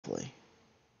Hopefully.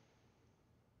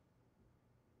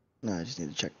 No, I just need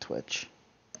to check Twitch.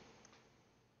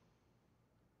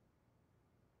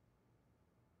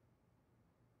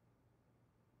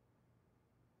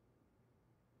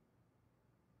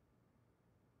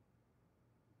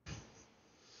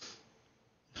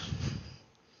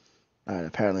 Alright,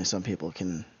 apparently some people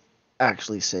can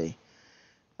actually see.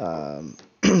 I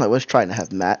was trying to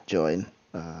have Matt join,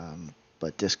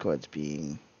 but Discord's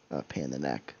being a pain in the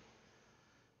neck.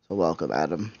 So welcome,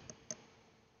 Adam.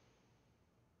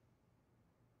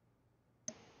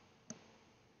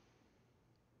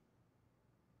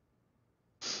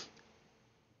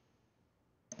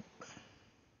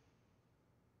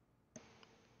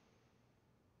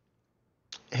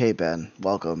 Hey, Ben.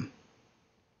 Welcome.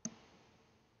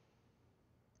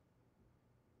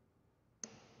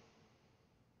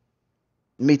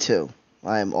 Me too.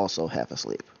 I am also half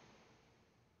asleep.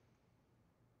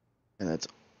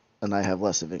 And I have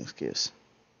less of an excuse.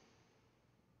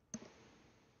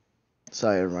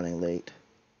 Sorry I'm running late.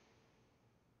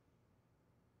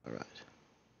 Alright.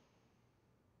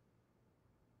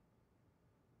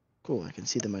 Cool, I can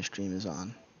see that my stream is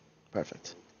on.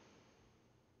 Perfect.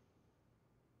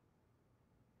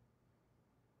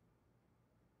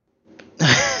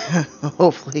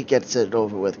 Hopefully gets it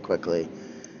over with quickly.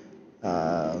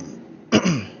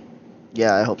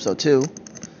 Yeah, I hope so too.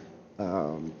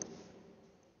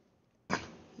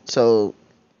 So,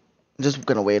 I'm just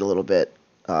gonna wait a little bit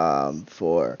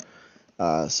for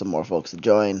some more folks to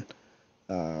join.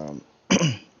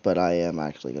 But I am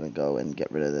actually gonna go and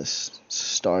get rid of this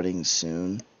starting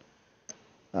soon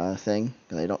thing,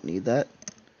 because I don't need that.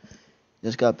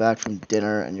 Just got back from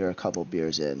dinner and you're a couple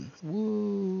beers in.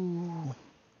 Woo!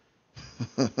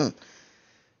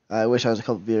 I wish I was a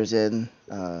couple beers in,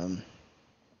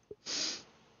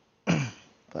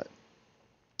 but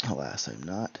alas, I'm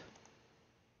not.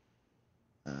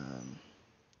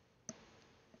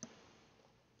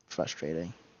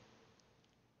 Frustrating.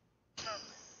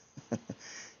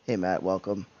 Hey, Matt,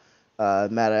 welcome.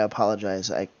 Matt, I apologize.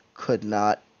 I could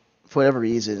not, for whatever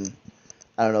reason,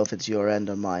 I don't know if it's your end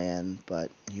or my end,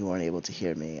 but you weren't able to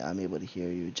hear me. I'm able to hear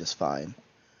you just fine.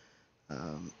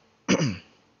 Um,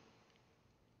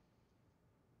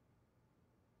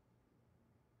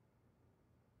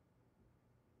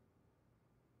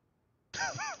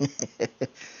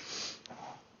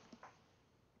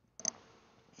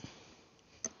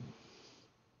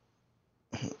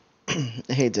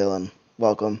 Hey, Dylan,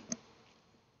 welcome.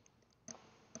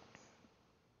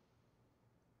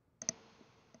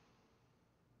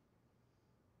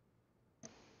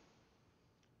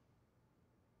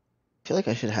 I feel like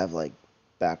I should have like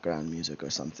background music or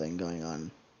something going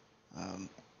on. Um,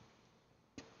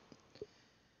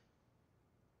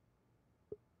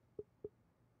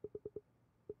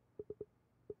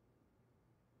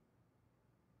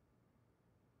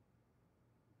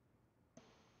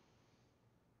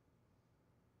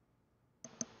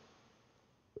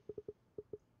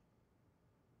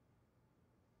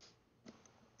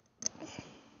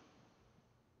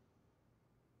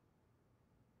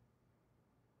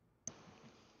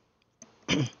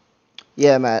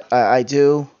 yeah, Matt, I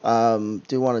do want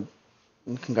to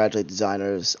congratulate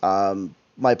designers.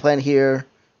 My plan here,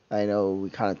 I know we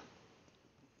kind of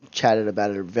chatted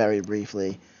about it very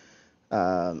briefly,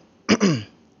 um,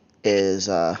 is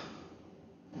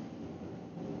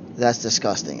that's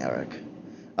disgusting, Eric.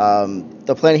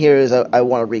 The plan here is I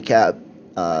want to recap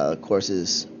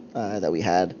courses that we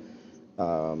had,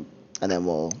 and then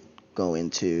we'll go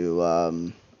into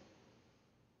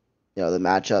the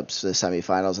matchups, the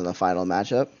semifinals, and the final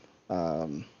matchup.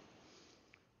 Um,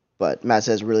 but Matt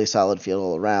says really solid field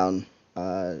all around,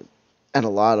 and a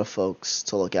lot of folks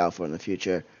to look out for in the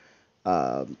future.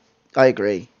 Um, I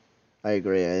agree. I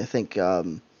agree. I think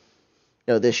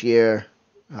this year,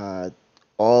 uh,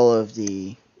 all of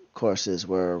the courses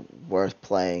were worth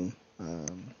playing.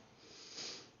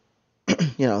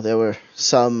 There were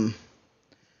some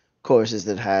courses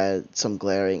that had some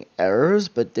glaring errors,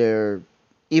 but they're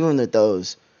even with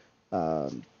those,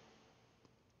 um,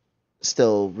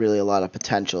 still really a lot of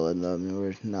potential in them.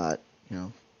 We're not,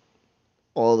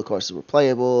 all the courses were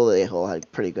playable. They all had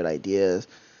pretty good ideas.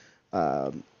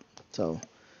 Um, so,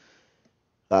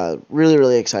 really,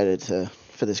 really excited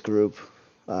for this group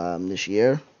this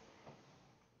year.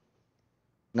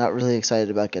 Not really excited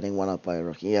about getting one up by a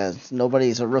rookie. Yeah,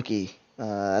 nobody's a rookie.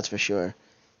 That's for sure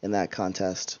in that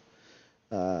contest.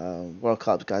 World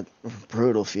Cup's got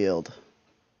brutal field.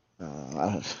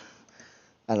 I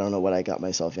don't know what I got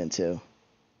myself into.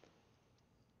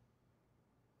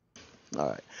 All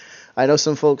right. I know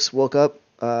some folks woke up,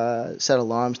 set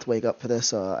alarms to wake up for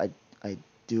this. I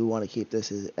do want to keep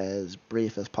this as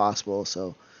brief as possible.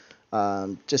 So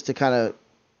just to kind of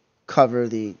cover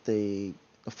the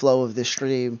flow of this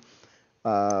stream,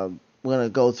 we're going to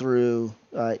go through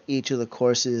each of the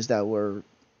courses that were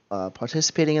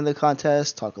participating in the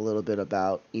contest, talk a little bit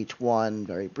about each one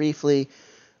very briefly.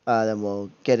 Then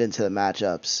we'll get into the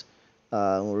matchups.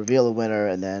 We'll reveal the winner,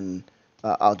 and then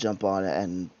I'll jump on it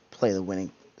and play the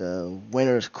winning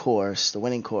course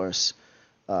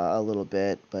a little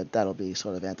bit. But that'll be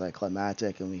sort of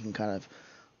anticlimactic, and we can kind of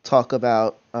talk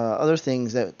about other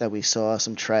things that we saw,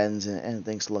 some trends and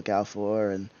things to look out for,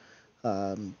 and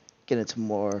get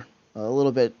into a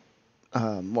little bit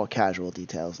more casual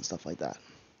details and stuff like that.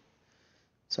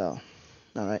 So,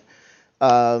 all right.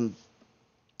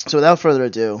 So without further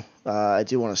ado, I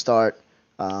do want to start.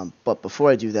 But before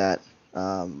I do that,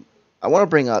 I want to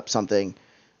bring up something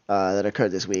that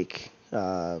occurred this week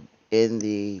in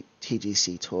the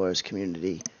TGC Tours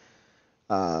community.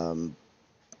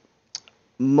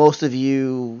 Most of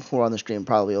you who are on the stream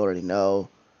probably already know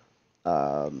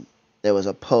there was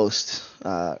a post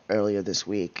earlier this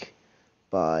week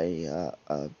by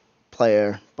a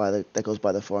player that goes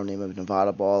by the forum name of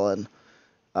Nevada Ball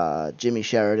and Jimmy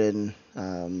Sheridan.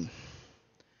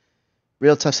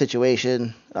 Real tough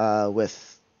situation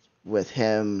with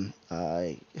him.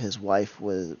 His wife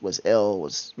was ill,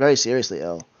 was very seriously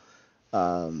ill,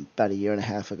 about a year and a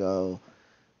half ago.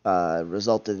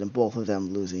 Resulted in both of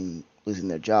them losing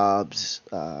their jobs.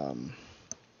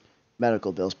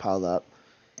 Medical bills piled up,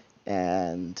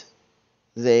 and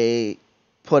they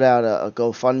put out a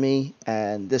GoFundMe,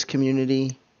 and this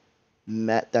community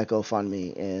met that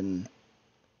GoFundMe in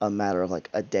a matter of like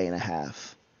a day and a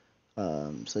half.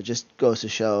 So it just goes to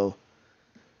show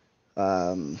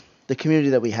the community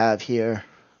that we have here,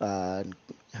 how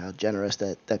generous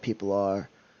that people are,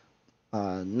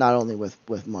 not only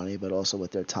with money but also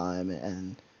with their time,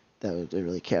 and that they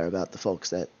really care about the folks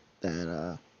that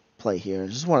play here. I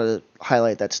just wanted to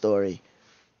highlight that story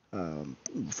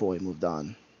before we moved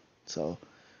on. So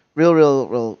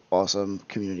real awesome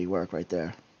community work right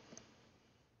there.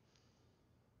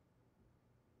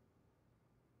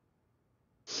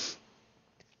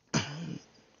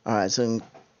 All right, so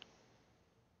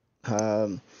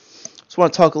just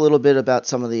want to talk a little bit about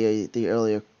some of the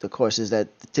earlier courses that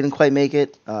didn't quite make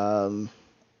it. Kind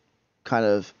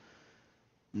of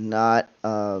not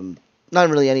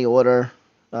really any order.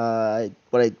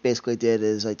 What I basically did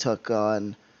is I took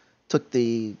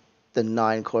the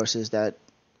 9 courses that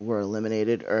were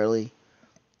eliminated early,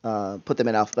 put them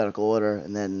in alphabetical order,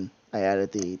 and then I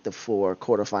added the 4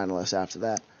 quarterfinalists after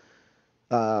that.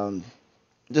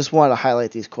 Just wanted to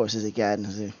highlight these courses again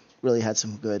because they really had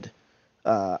some good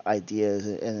ideas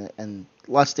and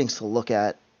lots of things to look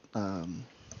at.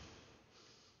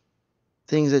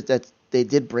 Things that they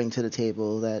did bring to the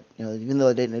table that, even though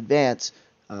they didn't advance,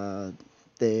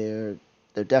 they're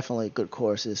definitely good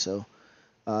courses. So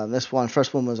first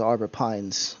one was Arbor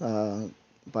Pines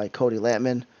by Cody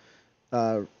Lampman.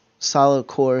 Solid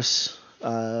course,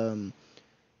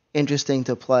 interesting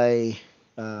to play.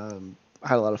 I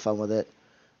had a lot of fun with it.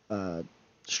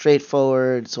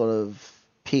 Straightforward, sort of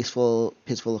peaceful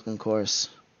looking course.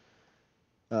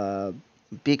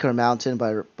 Beaker Mountain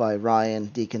by Ryan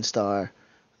Deaconstar.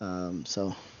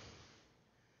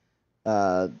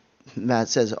 Matt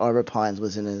says Arbor Pines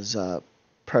was in his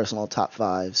personal top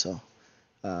 5. So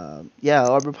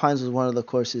Arbor Pines was one of the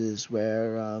courses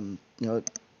where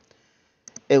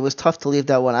it was tough to leave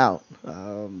that one out.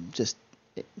 Just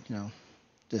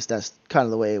that's kind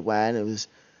of the way it went. It was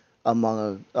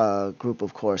among a group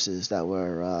of courses that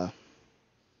were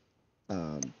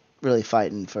really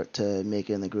fighting to make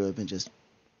it in the group, and just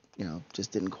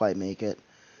didn't quite make it.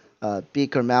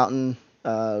 Beaker Mountain,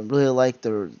 really like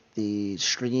the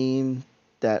stream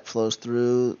that flows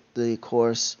through the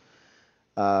course.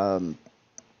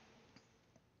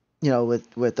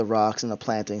 With the rocks and the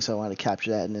planting, so I wanted to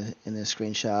capture that in this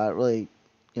screenshot. Really,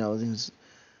 it was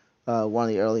one of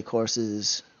the early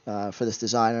courses for this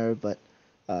designer, but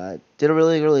did a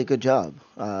really good job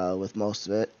with most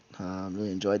of it.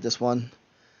 Really enjoyed this one.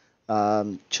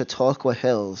 Chautauqua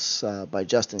Hills by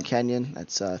Justin Kenyon.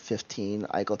 That's 15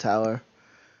 Eichel Tower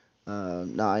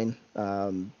 9.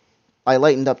 I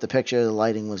lightened up the picture. The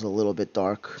lighting was a little bit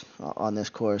dark on this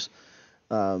course.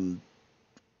 You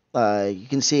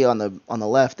can see on the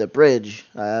left the bridge.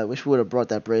 I wish we would have brought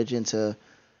that bridge into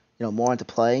more into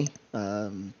play.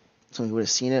 So we would have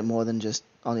seen it more than just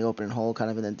on the opening hole,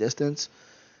 kind of in the distance.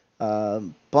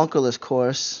 Bunkerless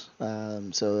course.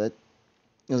 So that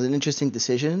it was an interesting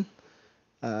decision.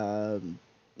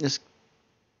 Just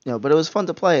But it was fun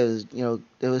to play. It was,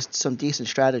 there was some decent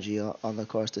strategy on the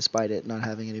course despite it not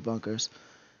having any bunkers.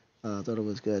 I thought it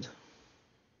was good.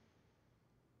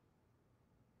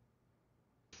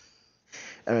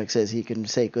 Eric says he can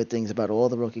say good things about all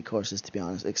the rookie courses, to be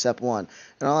honest, except one.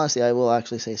 And honestly, I will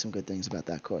actually say some good things about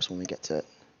that course when we get to it.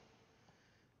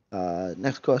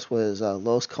 Next course was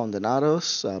Los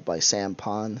Condenados by Sam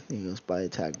Pond. He goes by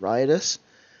tag Riotous.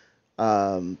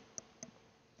 Um,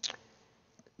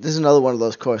 this is another one of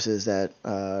those courses that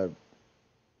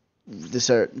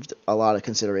deserve a lot of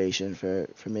consideration for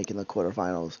making the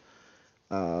quarterfinals.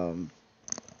 Um,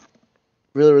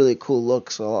 really, really cool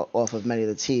looks off of many of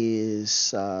the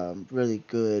tees. Really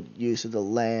good use of the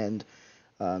land,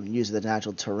 use of the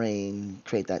natural terrain,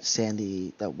 create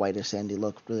that whiter sandy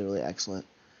look. Really, really excellent.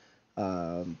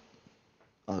 Um,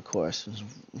 of course,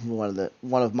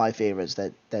 one of my favorites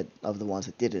that of the ones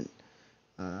that didn't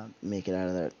make it out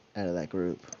of that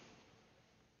group.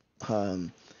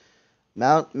 Um,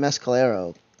 Mount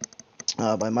Mescalero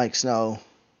by Mike Snow,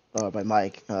 or by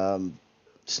Mike.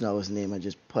 Snow is the name I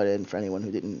just put in for anyone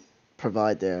who didn't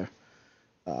provide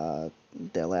uh,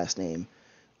 their last name.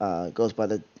 Goes by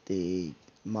the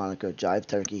moniker Jive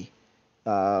Turkey.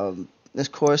 This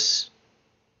course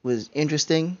was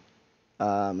interesting.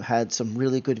 Had some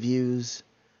really good views,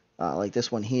 like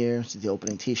this one here. This is the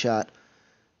opening tee shot.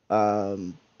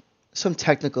 Some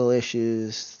technical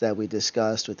issues that we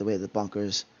discussed with the way the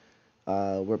bunkers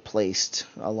were placed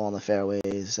along the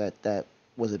fairways. That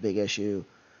was a big issue.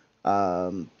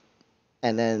 Um,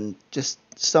 and then just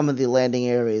some of the landing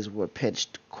areas were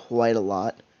pitched quite a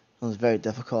lot. It was very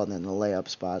difficult, and then the layup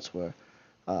spots were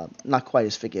not quite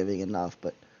as forgiving enough.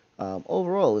 But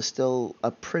overall, it was still a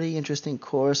pretty interesting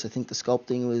course. I think the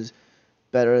sculpting was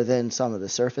better than some of the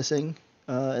surfacing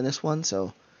in this one,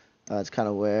 so it's kind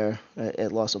of where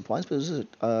it lost some points. But it was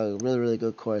a really, really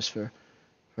good course for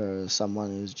someone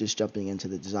who's just jumping into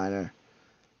the designer.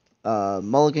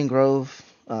 Mulligan Grove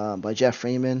by Jeff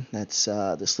Freeman. That's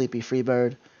the Sleepy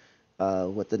Freebird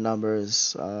with the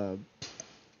numbers.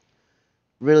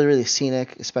 Really, really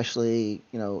scenic, especially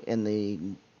in the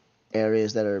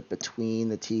areas that are between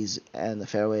the tees and the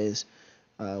fairways.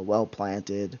 Well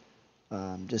planted.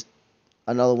 Just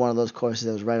another one of those courses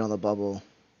that was right on the bubble.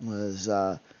 Was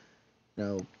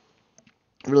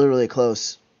really, really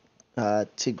close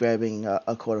to grabbing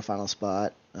a quarterfinal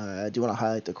spot. I do want to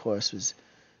highlight the course was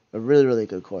a really, really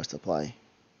good course to play.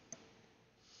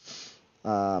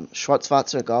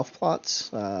 Schwarzwasser Golf Plots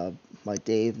by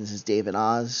Dave. This is Dave and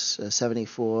Oz,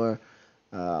 74.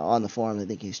 On the forum, I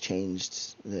think he's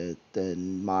changed the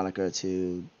moniker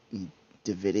to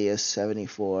Davidius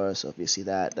 74. So if you see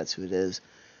that, that's who it is.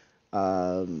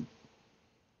 Really,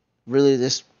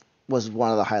 this was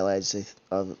one of the highlights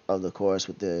of the course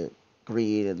with the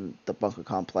green and the bunker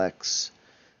complex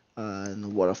and the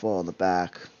waterfall in the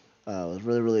back. It was a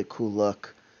really, really cool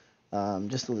look.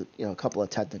 Just a couple of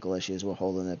technical issues were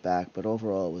holding it back, but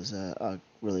overall it was a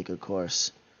really good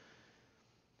course.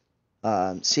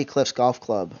 Sea Cliffs Golf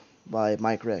Club by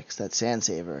Mike Ricks, that's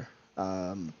Sandsaver.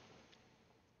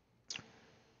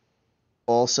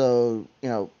 Also,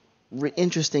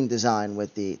 interesting design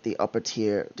with the upper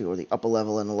tier or the upper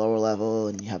level and the lower level,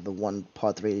 and you have the one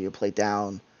par three that you play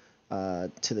down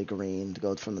to the green to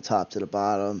go from the top to the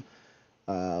bottom.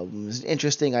 It was an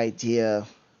interesting idea.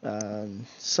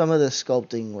 Some of the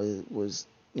sculpting was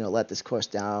let this course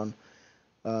down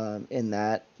in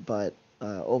that, but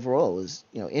overall it was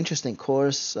interesting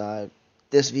course.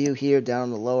 This view here down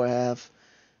in the lower half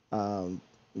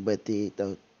with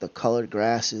the colored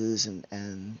grasses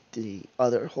and the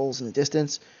other holes in the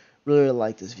distance, really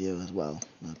like this view as well.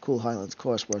 Cool Highlands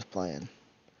course worth playing.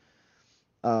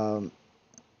 And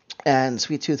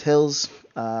Sweet Tooth Hills,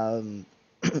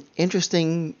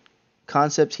 interesting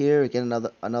concept here. Again,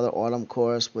 another autumn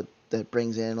course that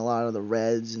brings in a lot of the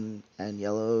reds and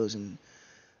yellows and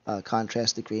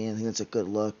contrasted green. I think that's a good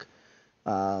look.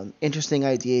 Interesting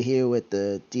idea here with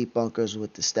the deep bunkers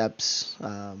with the steps.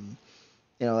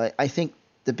 I think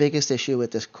the biggest issue with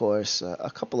this course,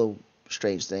 a couple of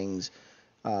strange things.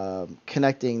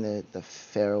 Connecting the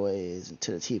fairways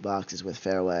to the tee boxes with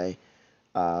fairway.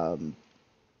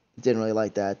 Didn't really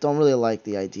like that. Don't really like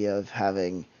the idea of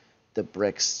having the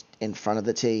bricks in front of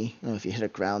the tee. If you hit a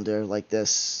grounder like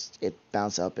this, it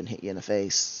bounce up and hit you in the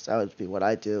face. That would be what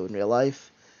I do in real life.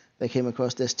 If I came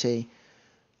across this tee.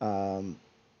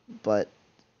 But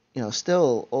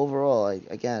still overall,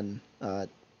 again,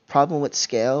 problem with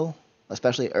scale,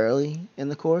 especially early in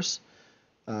the course.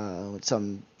 With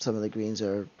some of the greens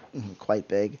are quite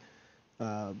big.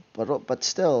 But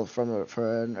still,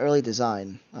 for an early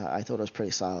design, I thought it was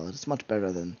pretty solid. It's much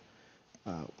better than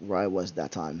where I was at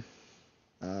that time.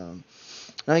 Now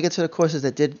I get to the courses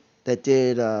that did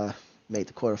make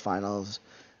the quarterfinals.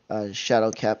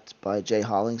 Shadow Kept by Jay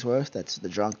Hollingsworth. That's the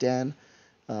Drunk Dan.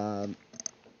 Um,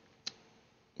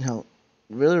 you know,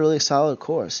 really, really solid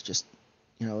course. Just,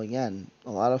 again,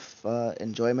 a lot of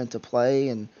enjoyment to play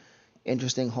and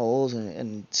interesting holes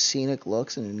and scenic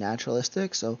looks and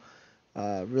naturalistic. So,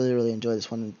 really, really enjoy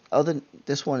this one.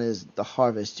 This one is the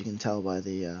harvest. You can tell by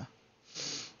the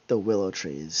willow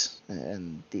trees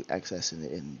and the excess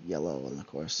in yellow on the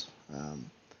course.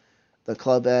 The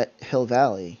club at Hill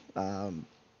Valley,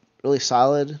 really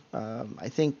solid. I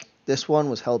think this one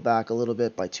was held back a little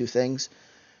bit by two things.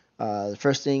 The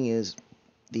first thing is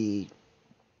the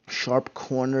sharp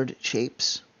cornered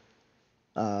shapes.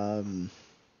 Um,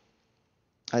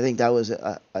 I think that was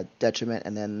a detriment,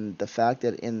 and then the fact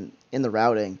that in the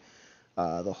routing,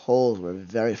 the holes were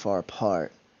very far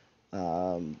apart.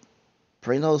 Um,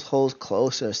 bring those holes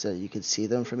closer so that you could see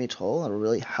them from each hole. It'll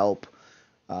really help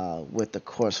with the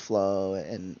course flow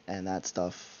and that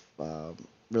stuff.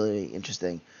 Really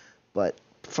interesting, but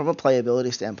from a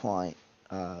playability standpoint,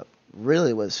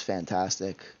 really was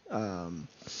fantastic.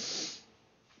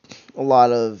 A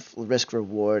lot of risk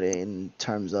reward in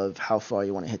terms of how far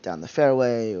you want to hit down the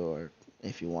fairway or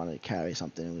if you want to carry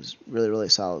something. It was really, really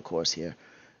solid course here.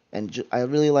 And I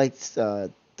really liked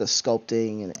the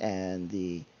sculpting and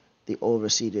the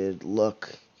overseeded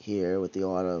look here with the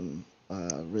autumn.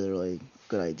 Really, really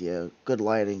good idea. Good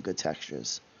lighting, good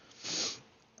textures.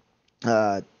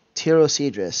 Tiro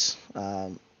Cedrus,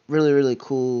 really, really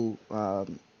cool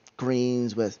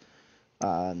greens with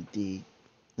the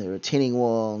retaining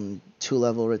wall and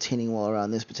two-level retaining wall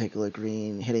around this particular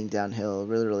green, hitting downhill.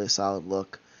 Really, really solid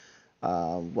look.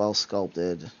 Well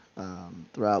sculpted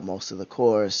throughout most of the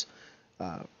course.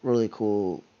 Really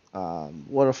cool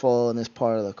waterfall in this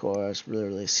part of the course. Really,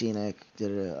 really scenic.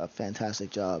 Did a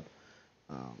fantastic job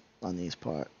on this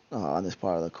part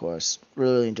of the course.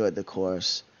 Really, really enjoyed the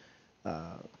course.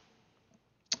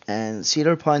 And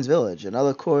Cedar Pines Village,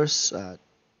 another course.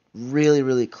 Really,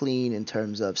 really clean in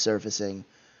terms of surfacing.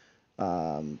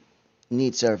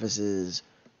 Neat surfaces,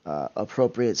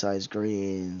 appropriate sized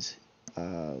greens,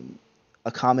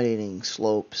 accommodating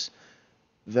slopes,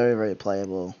 very, very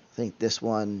playable. I think this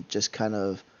one just kind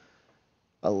of,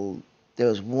 there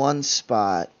was one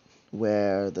spot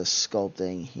where the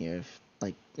sculpting here,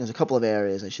 like there's a couple of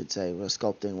areas I should say where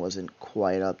sculpting wasn't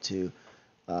quite up to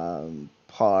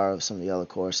par of some of the other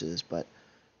courses, but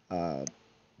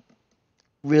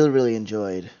really, really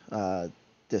enjoyed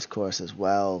this course as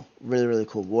well. Really, really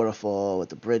cool waterfall with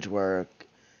the bridge work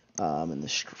and the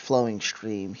flowing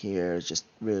stream here is just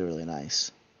really, really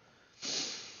nice.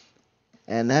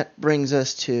 And that brings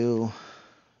us to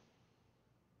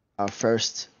our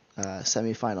first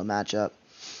semifinal matchup.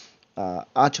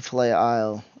 Atchafalaya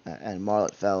Isle and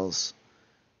Marlett Fells.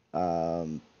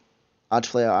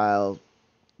 Atchafalaya Isle,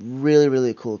 really,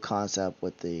 really cool concept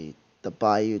with the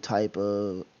bayou type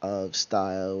of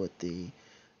style with the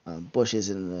bushes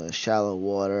in the shallow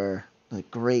water. A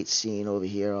great scene over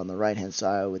here on the right-hand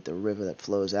side with the river that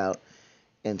flows out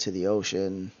into the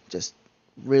ocean. Just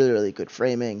really, really good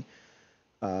framing.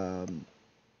 Really,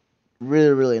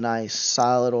 really nice,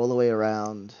 solid all the way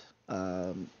around.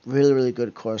 Really, really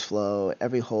good course flow.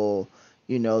 Every hole,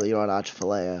 you know that you're on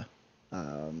Atchafalaya.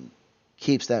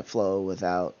 Keeps that flow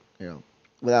without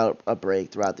a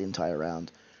break throughout the entire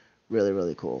round. Really,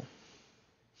 really cool.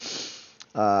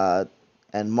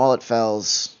 And Mullet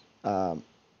Fells,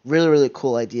 really, really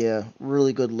cool idea.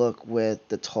 Really good look with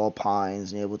the tall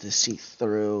pines and able to see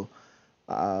through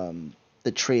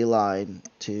the tree line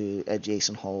to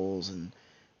adjacent holes and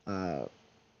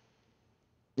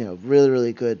really,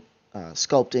 really good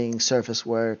sculpting, surface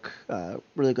work,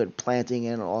 really good planting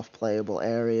in off playable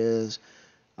areas,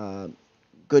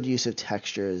 good use of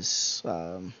textures.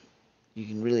 You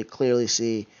can really clearly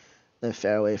see the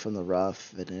fairway from the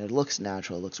rough, and it looks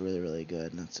natural. It looks really, really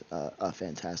good, and it's a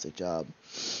fantastic job.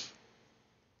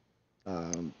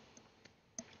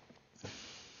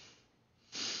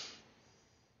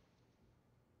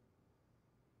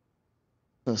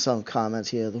 Some comments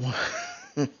here.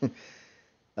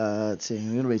 Let's see.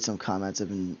 I'm going to read some comments. I've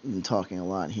been talking a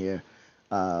lot here.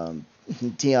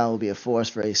 Dion will be a force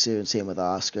very soon. Same with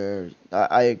Oscar.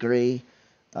 I agree.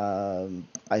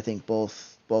 I think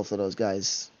both of those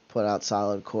guys put out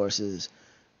solid courses.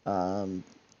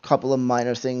 Couple of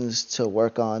minor things to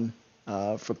work on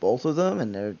for both of them,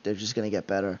 and they're just going to get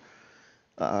better.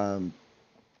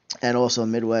 And also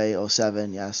Midway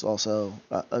 '07, yes, also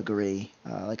agree.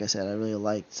 Like I said, I really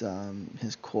liked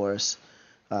his course.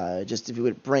 Just if you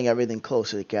would bring everything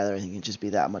closer together, I think it'd just be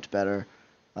that much better.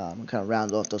 kind of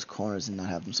round off those corners and not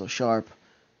have them so sharp.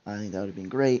 I think that would have been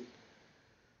great.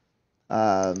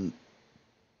 Um,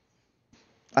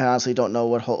 I honestly don't know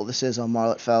what hole this is on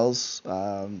Marlet Fells.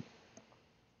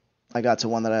 I got to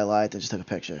one that I liked and just took a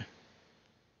picture.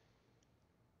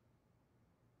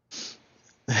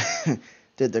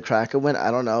 Did the Kraken win?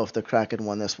 I don't know if the Kraken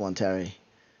won this one, Terry.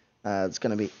 It's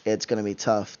gonna be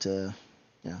tough to,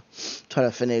 try to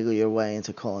finagle your way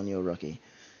into calling you a rookie.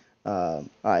 All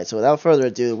right, so without further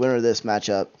ado, the winner of this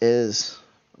matchup is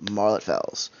Marlet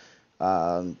Fells.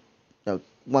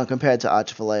 One compared to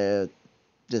Atchafalaya,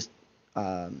 just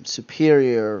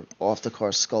superior off the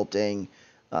course sculpting,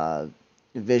 uh,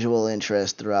 visual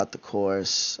interest throughout the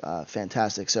course,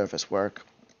 fantastic surface work,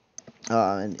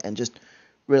 and just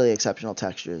really exceptional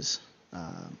textures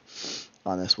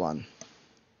on this one.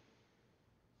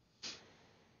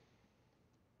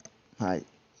 All right,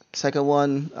 second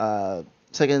one,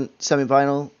 second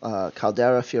semifinal,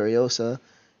 Caldera Furiosa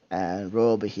and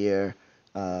Royal Bahir.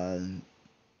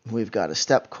 We've got a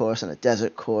step course and a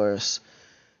desert course.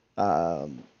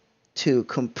 Two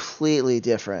completely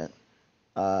different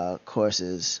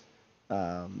courses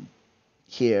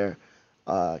here.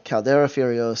 Caldera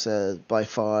Furiosa, by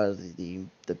far the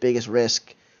biggest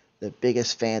risk, the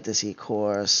biggest fantasy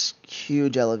course,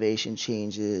 huge elevation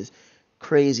changes,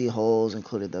 crazy holes,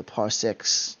 including the par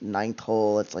 6 ninth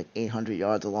hole. It's like 800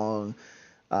 yards long.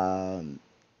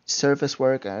 Surface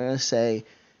work, I'm going to say,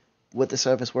 with the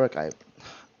surface work,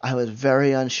 I was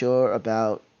very unsure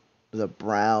about the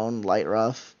brown light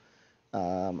rough.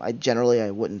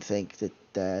 I wouldn't think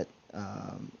that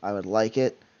I would like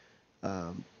it,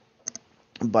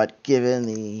 but given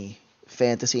the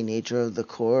fantasy nature of the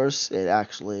course, it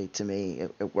actually, to me,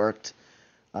 it worked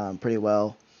pretty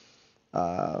well.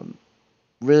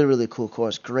 Really, really cool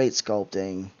course. Great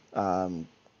sculpting.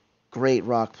 Great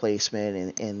rock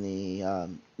placement in the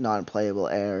non-playable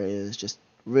areas. Just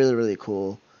really, really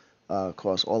cool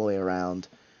course all the way around.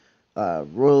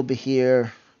 Royal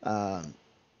Bahir,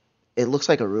 it looks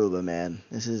like Aruba, man.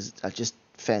 This is just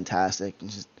fantastic.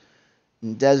 It's just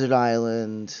desert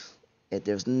island.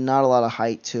 There's not a lot of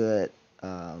height to it,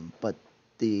 but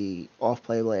the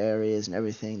off-playable areas and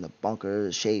everything, the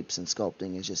bunkers, shapes, and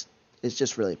sculpting it's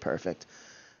just really perfect.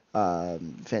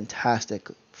 Fantastic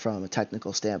from a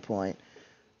technical standpoint.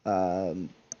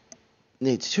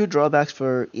 Needs two drawbacks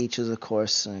for each of the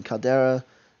course. And Caldera,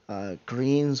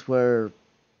 greens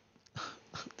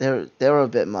they were a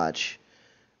bit much.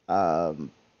 There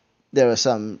were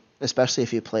some, especially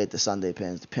if you played the Sunday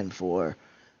pins, the pin 4,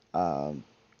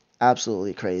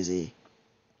 absolutely crazy.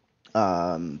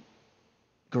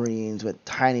 Greens with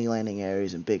tiny landing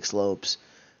areas and big slopes.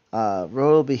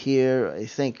 Royal Bahir, I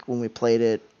think when we played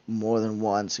it more than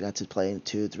once, we got to play it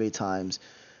 2-3 times,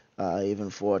 even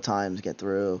 4 times, get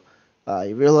through.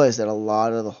 You realize that a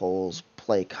lot of the holes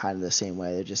play kind of the same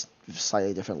way. They're just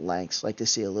slightly different lengths. Like to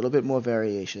see a little bit more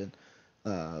variation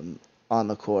on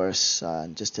the course,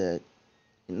 just a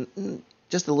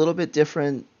little bit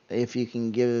different. If you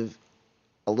can give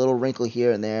a little wrinkle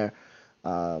here and there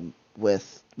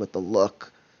with the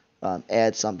look,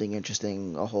 add something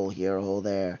interesting, a hole here, a hole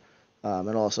there,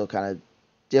 and also kind of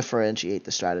differentiate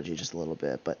the strategy just a little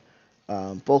bit. But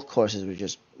both courses were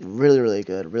just really, really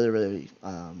good, really, really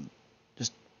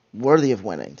just worthy of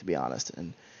winning, to be honest.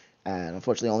 And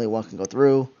unfortunately, only one can go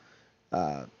through.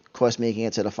 Course making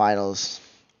it to the finals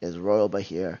is Royal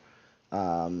Bahir.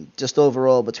 Just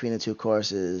overall between the two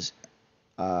courses,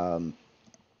 I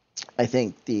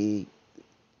think the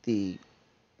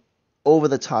over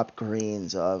the top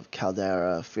greens of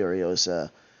Caldera Furiosa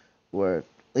were,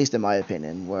 at least in my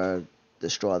opinion, were the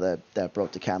straw that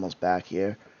broke the camel's back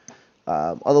here.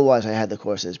 Otherwise, I had the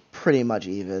courses pretty much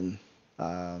even.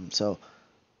 So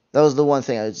that was the one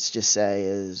thing I would just say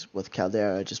is with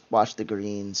Caldera, just watch the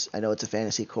greens. I know it's a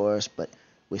fantasy course, but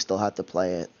we still have to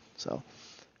play it. So,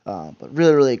 but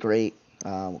really, really great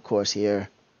course here.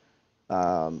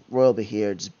 Royal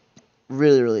Bahir, just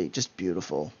really, really just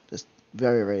beautiful. Just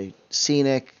very, very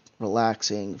scenic,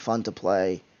 relaxing, fun to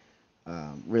play.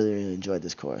 Really, really enjoyed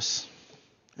this course.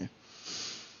 Okay.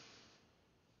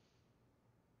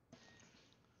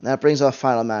 And that brings our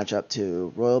final matchup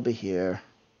to Royal Bahir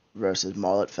versus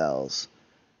Marlet Fells.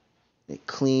 A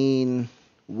clean,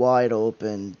 wide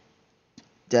open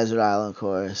desert island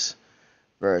course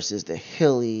versus the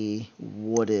hilly,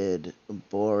 wooded,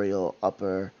 boreal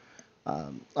upper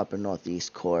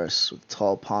northeast course with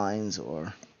tall pines,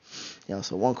 or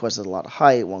so one course has a lot of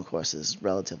height, one course is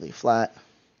relatively flat.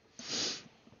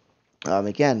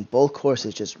 Again, both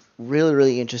courses just really,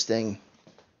 really interesting.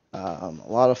 A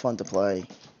lot of fun to play.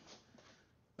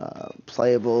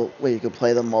 playable, where you could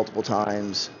play them multiple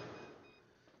times.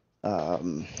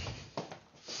 Um,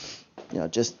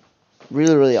 just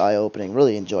really, really eye-opening.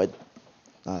 Really enjoyed,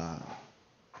 uh,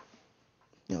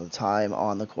 the time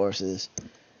on the courses.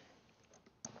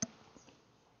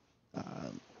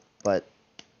 But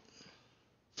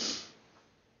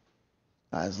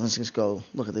let's just go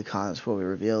look at the comments before we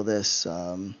reveal this.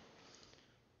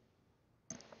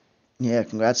 Yeah,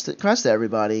 congrats to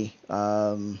everybody.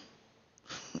 I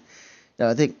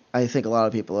think a lot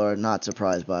of people are not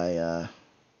surprised by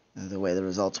the way the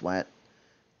results went.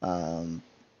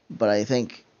 But I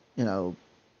think,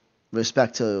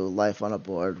 respect to life on a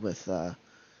board with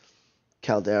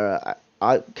Caldera.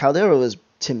 Caldera was,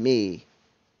 to me,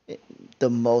 the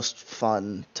most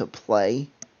fun to play,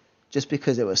 just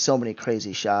because there were so many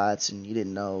crazy shots and you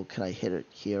didn't know, can I hit it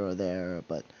here or there.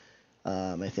 But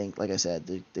I think, like I said,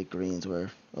 the greens were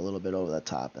a little bit over the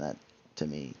top, and that, to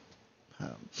me,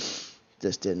 um,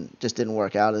 just didn't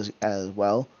work out as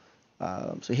well.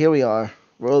 So here we are,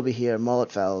 Roby here,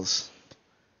 Mullet Fells.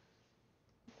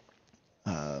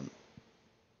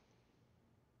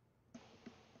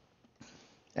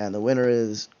 And the winner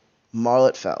is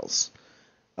Marlet Fells.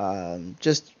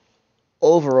 Just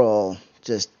overall,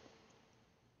 just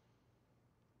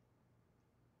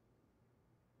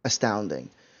astounding.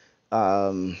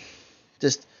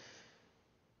 Just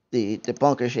the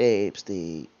bunker shapes,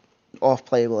 the off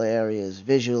playable areas,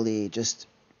 visually, just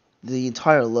the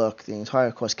entire look, the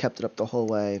entire course kept it up the whole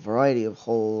way. Variety of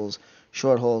holes,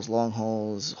 short holes, long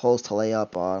holes, holes to lay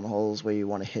up on, holes where you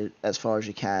want to hit as far as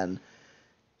you can.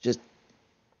 Just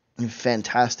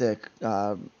fantastic,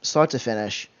 start to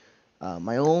finish.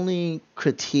 My only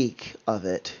critique of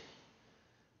it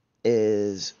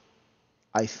is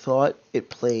I thought it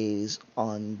plays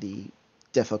on the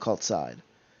difficult side,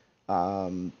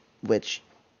 which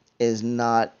is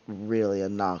not really a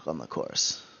knock on the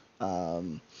course.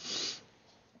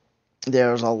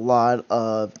 There's a lot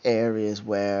of areas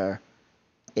where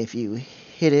if you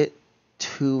hit it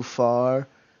too far,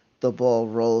 the ball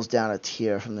rolls down a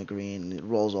tier from the green. It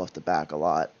rolls off the back a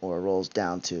lot, or it rolls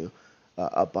down to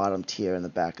a bottom tier in the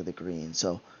back of the green.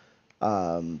 So,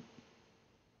 other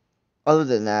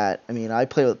than that, I mean, I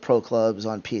play with pro clubs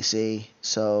on PC,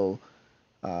 so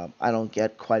I don't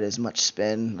get quite as much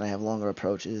spin. I have longer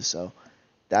approaches, so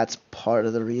that's part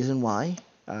of the reason why.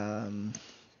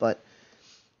 But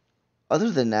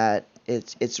other than that,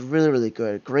 it's really, really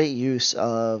good. Great use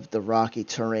of the rocky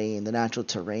terrain, the natural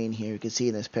terrain here. You can see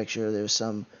in this picture there's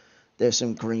some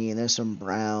green, there's some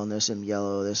brown, there's some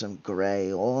yellow, there's some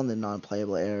gray, all in the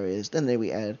non-playable areas. Then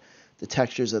we add the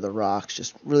textures of the rocks,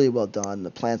 just really well done.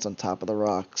 The plants on top of the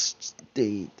rocks,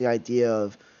 the idea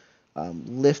of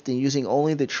lifting, using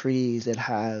only the trees that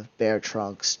have bare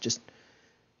trunks, just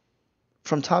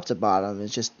from top to bottom.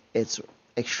 It's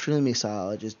extremely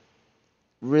solid, just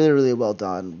really, really well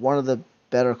done. One of the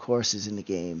better courses in the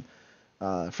game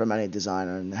from any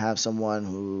designer, and have someone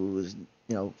who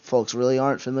folks really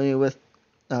aren't familiar with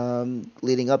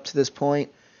leading up to this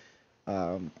point.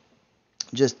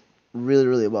 Just really,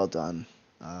 really well done.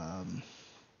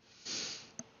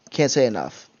 Can't say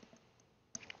enough.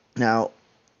 Now,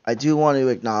 I do want to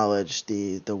acknowledge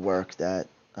the work that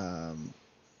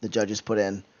the judges put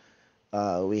in.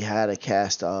 We had a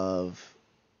cast of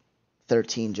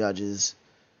 13 judges.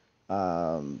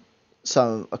 A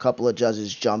couple of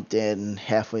judges jumped in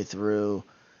halfway through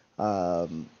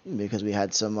because we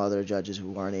had some other judges who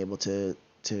weren't able to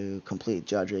complete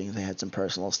judging. They had some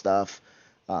personal stuff.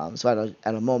 So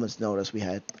at a moment's notice, we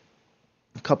had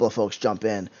a couple of folks jump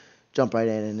right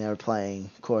in, and they were playing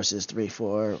courses 3,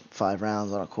 4, 5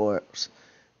 rounds on a course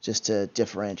just to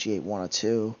differentiate one or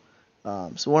two.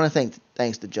 So I want to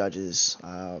thanks the judges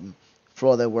for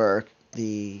all their work,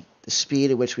 the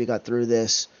speed at which we got through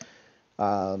this.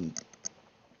 Really,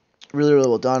 really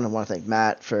well done. I want to thank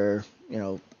Matt for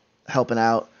helping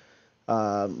out,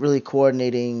 really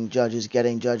coordinating judges,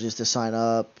 getting judges to sign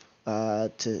up,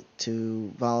 to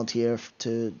volunteer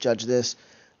to judge this.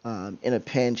 In a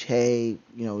pinch, hey,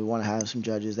 we want to have some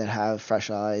judges that have fresh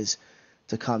eyes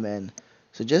to come in.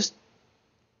 So just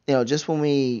when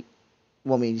we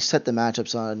set the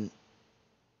matchups on,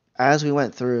 as we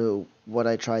went through, what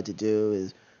I tried to do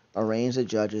is arrange the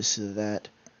judges so that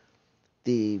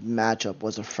the matchup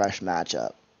was a fresh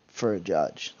matchup for a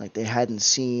judge. Like, they hadn't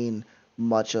seen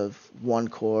much of one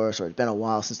course, or it's been a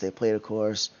while since they played a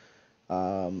course,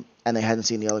 and they hadn't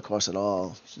seen the other course at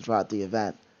all throughout the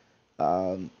event.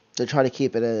 To try to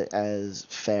keep it as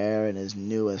fair and as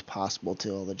new as possible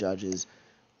to all the judges.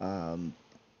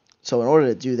 So in order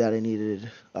to do that, I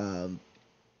needed a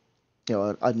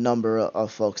number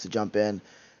of folks to jump in.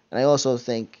 And I also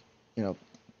think, you know,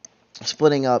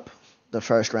 splitting up the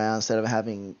first round instead of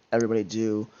having everybody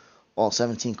do all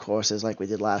 17 courses like we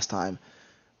did last time,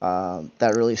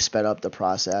 that really sped up the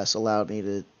process, allowed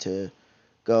me to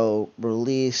go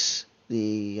release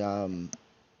the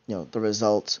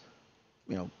results,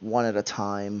 one at a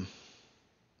time,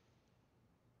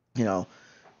 you know,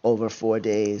 over 4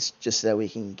 days, just so that we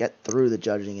can get through the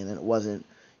judging, and then it wasn't,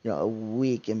 a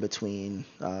week in between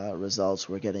results.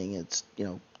 We're getting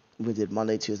we did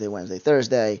Monday, Tuesday, Wednesday,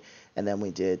 Thursday, and then we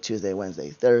did Tuesday,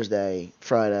 Wednesday, Thursday,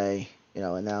 Friday,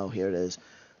 and now here it is,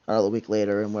 another week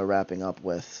later, and we're wrapping up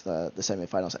with the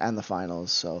semifinals and the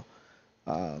finals. So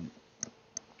um,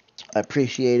 I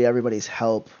appreciate everybody's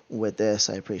help with this.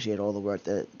 I appreciate all the work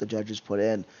that the judges put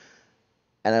in,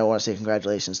 and I want to say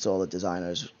congratulations to all the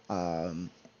designers.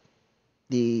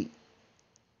 The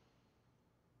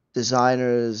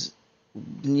designers,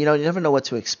 you never know what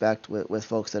to expect with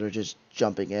folks that are just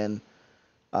jumping in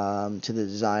to the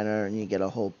designer, and you get a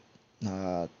whole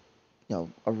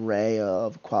array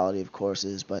of quality of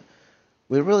courses. But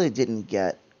we really didn't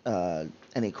get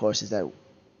any courses that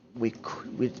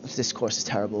this course is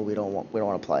terrible. We don't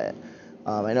want to play it.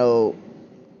 I know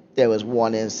there was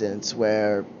one instance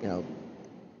where there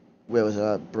was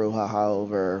a brouhaha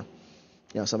over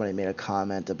somebody made a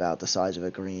comment about the size of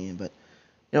a green, but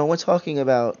we're talking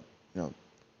about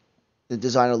the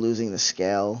designer losing the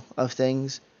scale of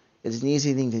things. It's an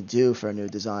easy thing to do for a new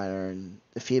designer, and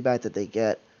the feedback that they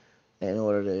get in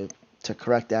order to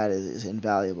correct that is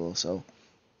invaluable. So,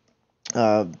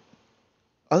 uh,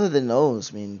 other than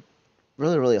those, I mean,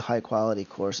 really, really high quality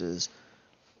courses.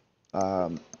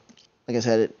 Like I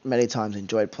said, many times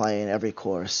enjoyed playing every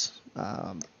course.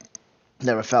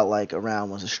 Never felt like a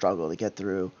round was a struggle to get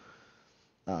through.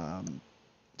 Um,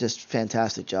 just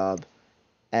fantastic job.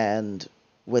 And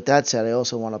with that said, I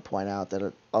also want to point out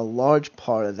that a large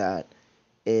part of that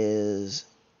is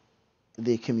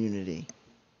the community.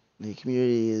 The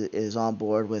community is on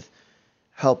board with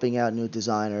helping out new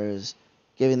designers,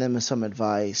 giving them some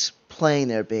advice, playing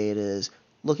their betas,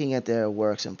 looking at their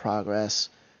works in progress,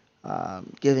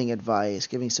 giving advice,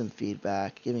 giving some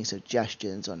feedback, giving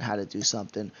suggestions on how to do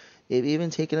something. Maybe even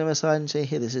taking them aside and saying,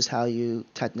 hey, this is how you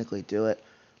technically do it.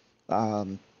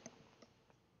 The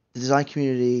design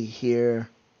community here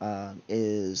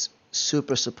is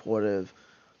super supportive.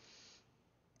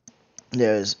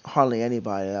 There's hardly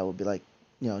anybody that would be like,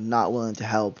 not willing to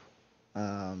help.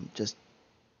 Just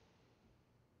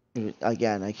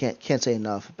again, I can't say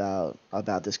enough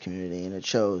about this community, and it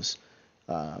shows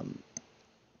um,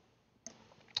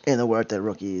 in the work that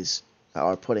rookies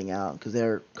are putting out, because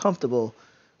they're comfortable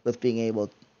with being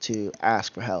able to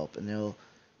ask for help, and they'll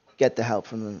get the help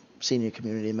from the senior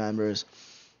community members.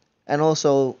 And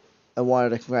also, I wanted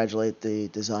to congratulate the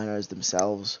designers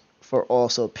themselves for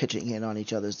also pitching in on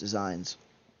each other's designs.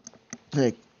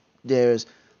 Like, there's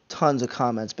tons of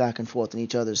comments back and forth in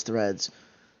each other's threads,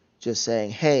 just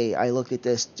saying, "Hey, I looked at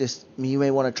this. Just you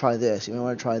may want to try this. You may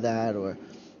want to try that, or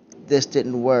this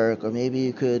didn't work, or maybe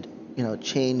you could,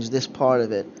 change this part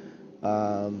of it."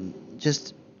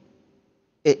 Just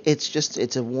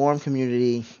it's a warm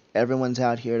community. Everyone's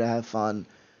out here to have fun.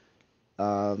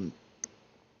 Um,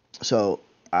 so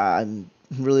I'm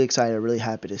really excited, really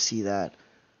happy to see that,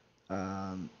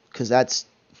 because that's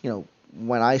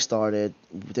when I started,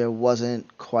 there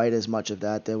wasn't quite as much of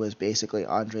that. There was basically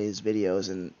Andre's videos,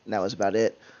 and that was about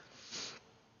it.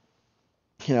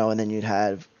 And then you'd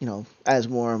have, as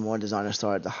more and more designers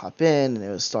started to hop in, and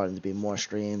there was starting to be more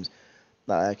streams,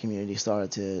 that community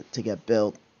started to get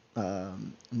built,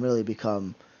 and really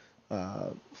become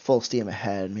full steam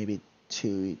ahead. Maybe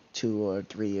 2 or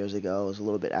 3 years ago, it was a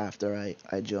little bit after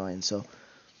I joined. So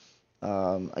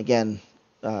again,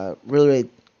 really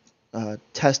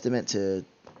testament to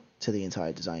the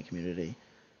entire design community.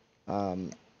 All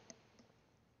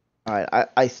right,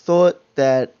 I thought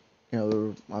that I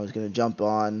was gonna jump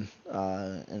on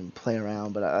and play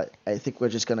around, but I think we're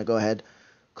just gonna go ahead,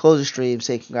 close the stream,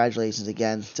 say congratulations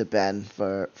again to Ben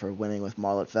for winning with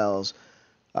Marlet Fells.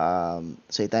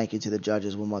 Say thank you to the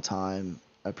judges one more time.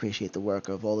 I appreciate the work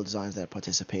of all the designers that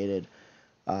participated,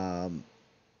 and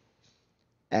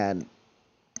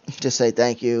just say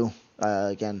thank you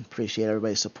again. Appreciate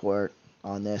everybody's support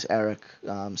on this. Eric,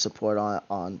 support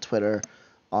on Twitter,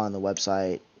 on the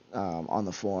website, on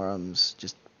the forums.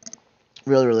 Just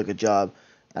really, really good job,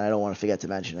 and I don't want to forget to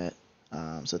mention it.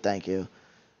 So thank you.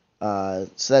 So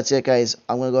that's it, guys.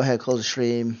 I'm gonna go ahead and close the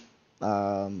stream.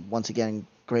 Once again,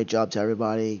 great job to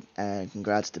everybody, and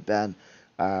congrats to Ben,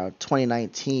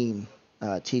 2019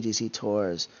 TGC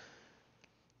Tours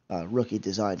Rookie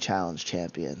Design Challenge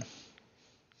champion.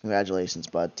 Congratulations,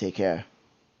 bud. Take care.